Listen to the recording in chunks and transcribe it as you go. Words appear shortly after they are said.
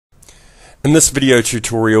In this video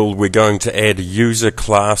tutorial, we're going to add user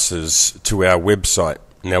classes to our website.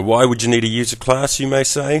 Now, why would you need a user class, you may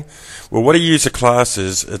say? Well, what a user class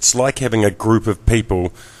is, it's like having a group of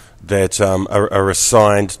people that are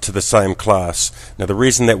assigned to the same class. Now, the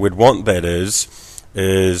reason that we'd want that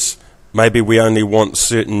is maybe we only want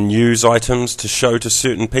certain news items to show to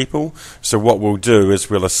certain people. So what we'll do is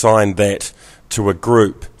we'll assign that to a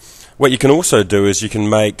group. What you can also do is you can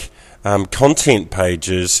make content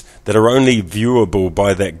pages that are only viewable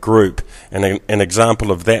by that group, and an example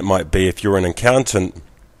of that might be if you're an accountant,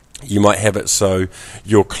 you might have it so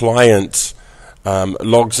your client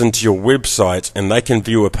logs into your website and they can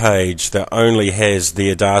view a page that only has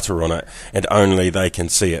their data on it and only they can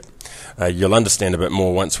see it. You'll understand a bit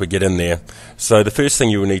more once we get in there. So the first thing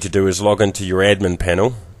you will need to do is log into your admin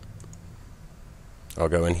panel. I'll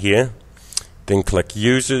go in here, then click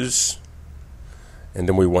users, and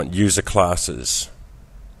then we want user classes.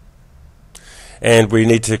 And we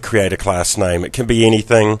need to create a class name. It can be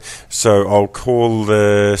anything, so I'll call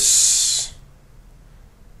this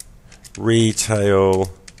retail.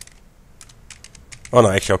 Oh no,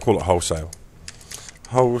 actually I'll call it wholesale.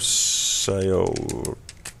 Wholesale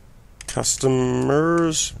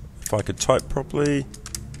customers, if I could type properly.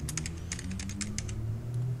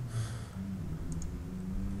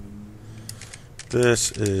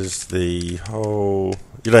 This is the whole,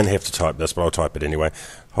 you don't have to type this, but I'll type it anyway.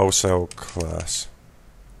 Wholesale class.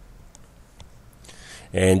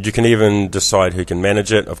 And you can even decide who can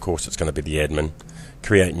manage it. Of course, it's going to be the admin.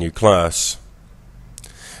 Create new class.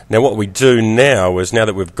 Now what we do now is, now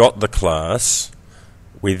that we've got the class,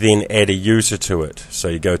 we then add a user to it. So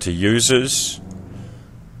you go to users,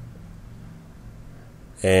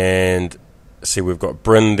 and see, we've got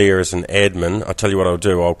Bryn there as an admin. I'll tell you what I'll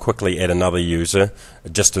do. I'll quickly add another user,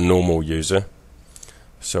 just a normal user.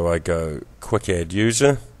 So I go quick add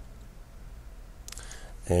user,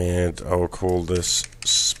 and I'll call this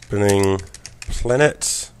Spinning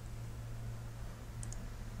Planet.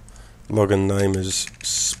 Login name is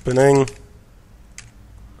Spinning.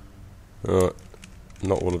 Not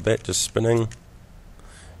all of that, just Spinning.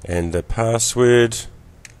 And the password,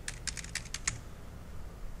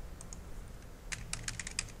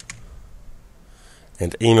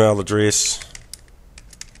 and email address,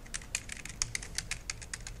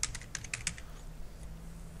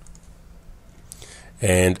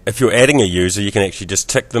 and if you're adding a user, you can actually just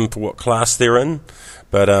tick them for what class they're in,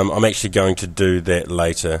 but I'm actually going to do that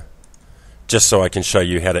later, just so I can show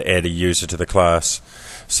you how to add a user to the class.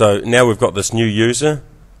 So now we've got this new user.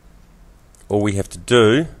 All we have to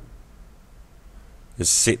do is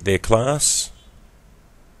set their class,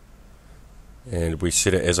 and we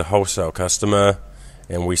set it as a wholesale customer,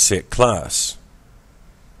 and we set class.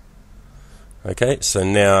 Okay, so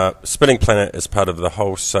now Spinning Planet is part of the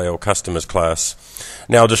wholesale customers class.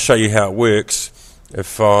 Now I'll just show you how it works.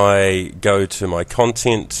 If I go to my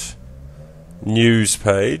content news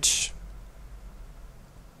page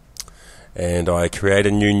and I create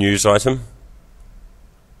a new news item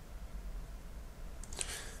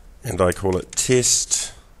and I call it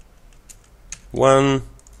test 1,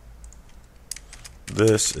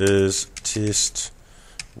 this is test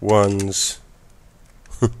 1's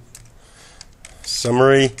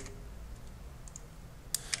summary.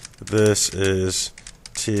 This is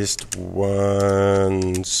test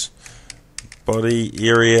 1's body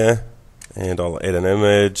area, and I'll add an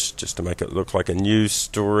image just to make it look like a news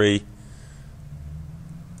story.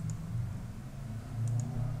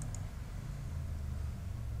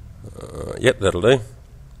 Yep, that'll do.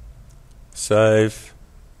 Save.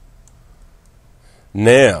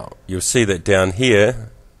 Now you'll see that down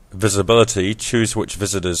here, visibility, choose which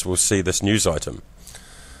visitors will see this news item.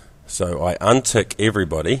 So I untick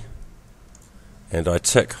everybody and I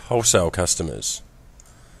tick wholesale customers,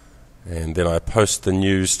 and then I post the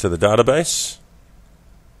news to the database,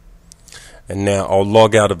 and now I'll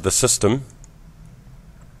log out of the system.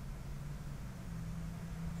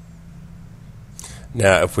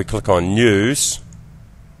 Now if we click on news,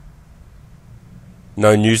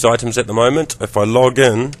 no news items at the moment. If I log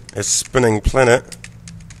in as Spinning Planet,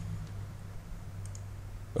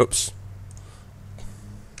 oops.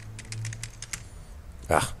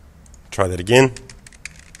 Try that again.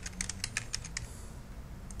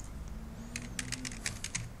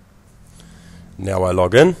 Now I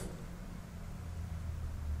log in.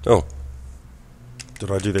 Oh,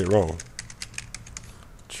 did I do that wrong?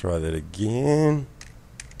 Try that again.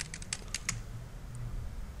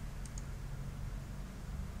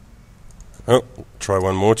 Oh, try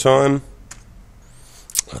one more time.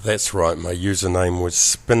 Oh, that's right, my username was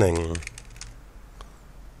Spinning,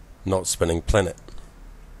 not Spinning Planet.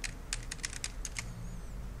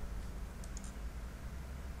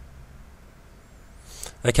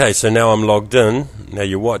 Okay, so now I'm logged in. Now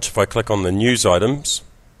you watch if I click on the news items.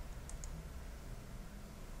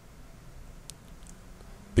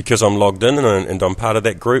 Because I'm logged in and I'm part of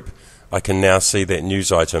that group, I can now see that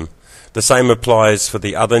news item. The same applies for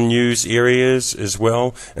the other news areas as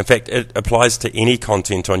well. In fact, it applies to any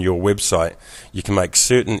content on your website. You can make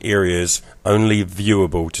certain areas only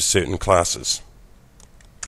viewable to certain classes.